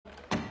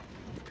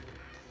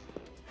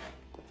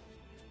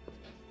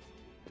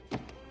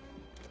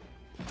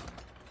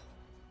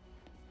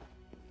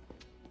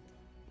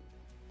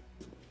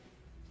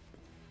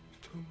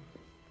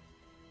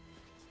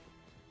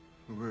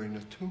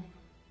to?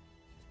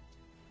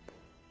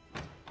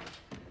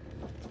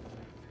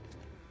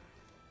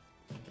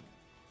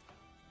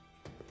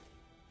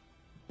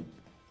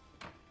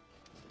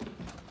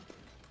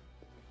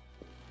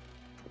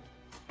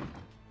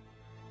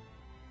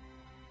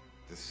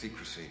 This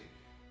secrecy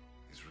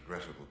is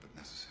regrettable but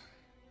necessary.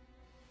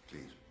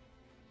 Please,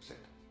 sit.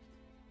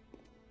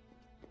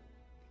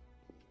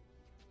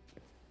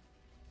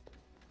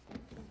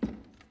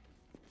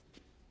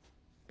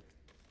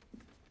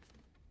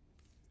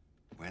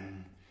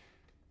 When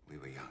we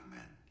were young men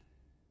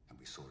and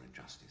we saw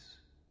injustice,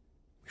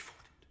 we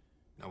fought it.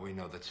 Now we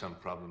know that some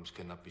problems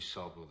cannot be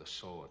solved with a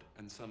sword.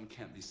 And some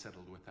can't be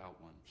settled without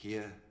one.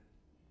 Here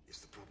is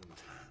the problem at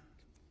hand.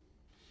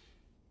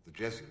 The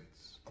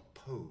Jesuits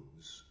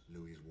oppose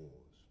Louis's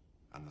wars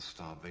and the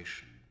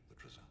starvation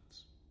that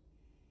results.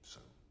 So,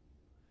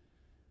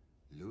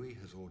 Louis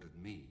has ordered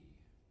me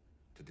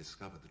to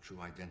discover the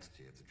true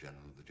identity of the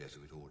general of the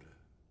Jesuit order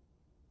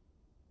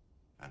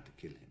and to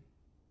kill him.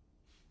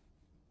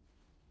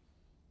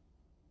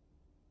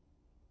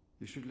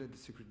 You should let the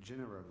secret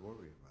general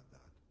worry about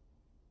that.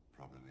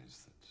 Problem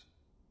is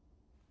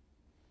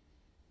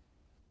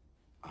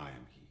that I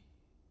am he.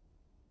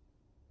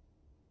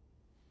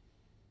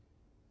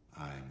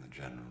 I am the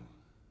general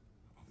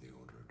of the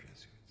Order of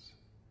Jesuits.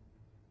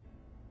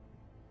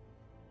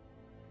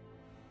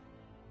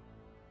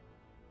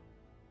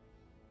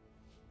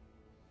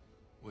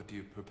 What do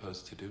you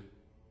propose to do?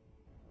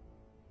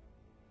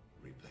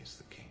 Replace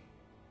the king.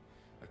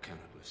 I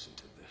cannot listen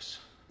to this.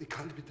 It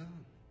can't be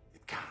done.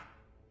 It can.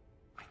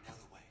 I know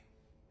the way.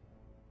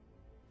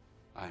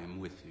 I am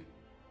with you.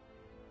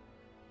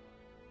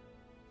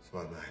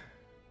 Smart man.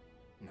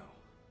 No.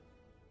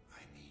 I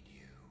need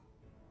you.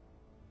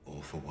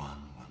 All for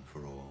one, one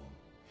for all.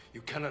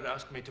 You cannot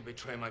ask me to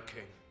betray my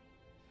king.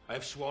 I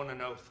have sworn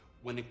an oath.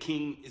 When a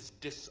king is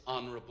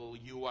dishonorable,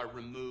 you are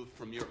removed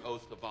from your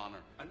oath of honor.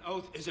 An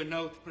oath is an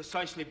oath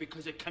precisely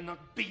because it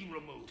cannot be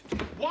removed.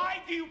 Why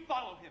do you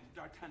follow him,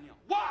 D'Artagnan?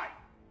 Why?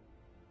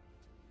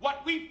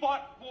 What we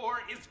fought for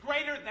is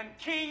greater than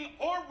king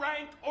or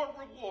rank or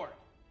reward.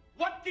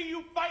 What do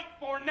you fight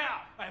for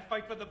now? I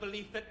fight for the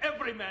belief that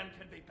every man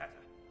can be better.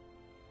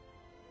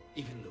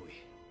 Even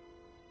Louis.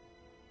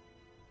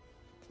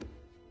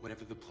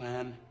 Whatever the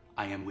plan,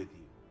 I am with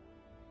you.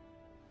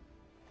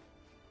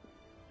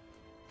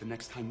 The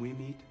next time we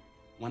meet,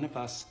 one of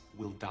us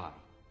will die.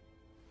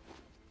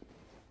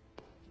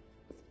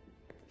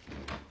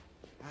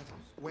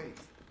 Athos, wait.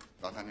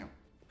 D'Artagnan.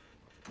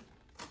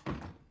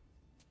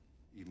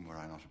 Even were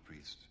I not a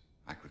priest,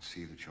 I could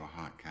see that your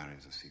heart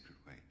carries a secret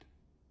weight.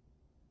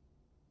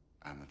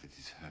 And that it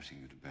is hurting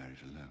you to bear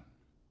it alone.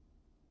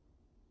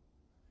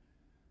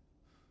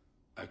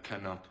 I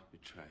cannot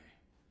betray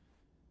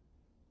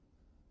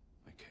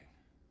my king.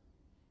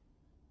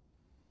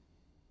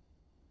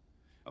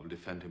 I will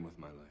defend him with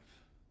my life.